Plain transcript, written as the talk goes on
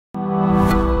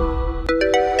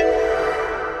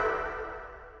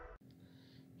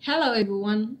Hello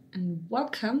everyone and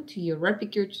welcome to your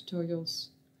Rayplicker tutorials.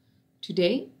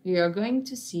 Today we are going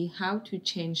to see how to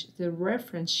change the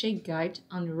reference shake guide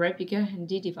on your Rayplicker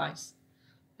Handy device.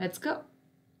 Let's go!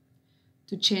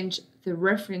 To change the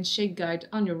reference shake guide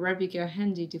on your Rayplicker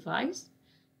Handy device,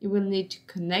 you will need to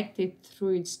connect it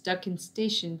through its docking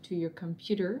station to your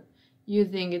computer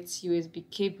using its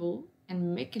USB cable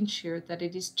and making sure that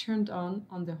it is turned on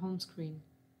the home screen.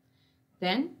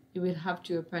 Then you will have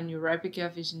to open your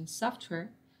Rayplicker Vision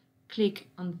software, click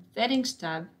on the Settings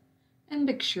tab, and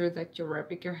make sure that your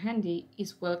Rayplicker Handy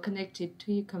is well connected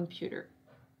to your computer.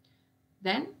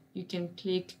 Then you can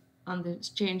click on the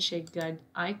Change Shake Guide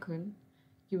icon.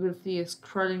 You will see a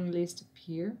scrolling list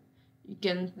appear. You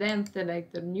can then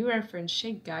select the new reference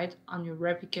shake guide on your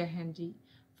Rayplicker Handy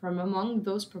from among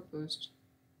those proposed.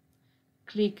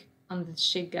 Click on the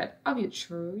shake guide of your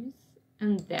choice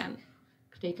and then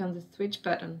click on the switch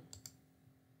button.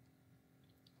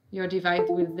 Your device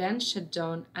will then shut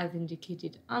down as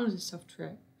indicated on the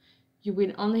software. You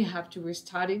will only have to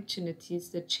restart it to notice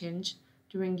the change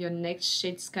during your next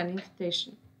shade scanning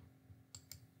station.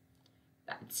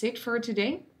 That's it for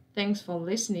today. Thanks for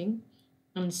listening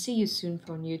and see you soon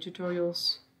for new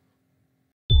tutorials.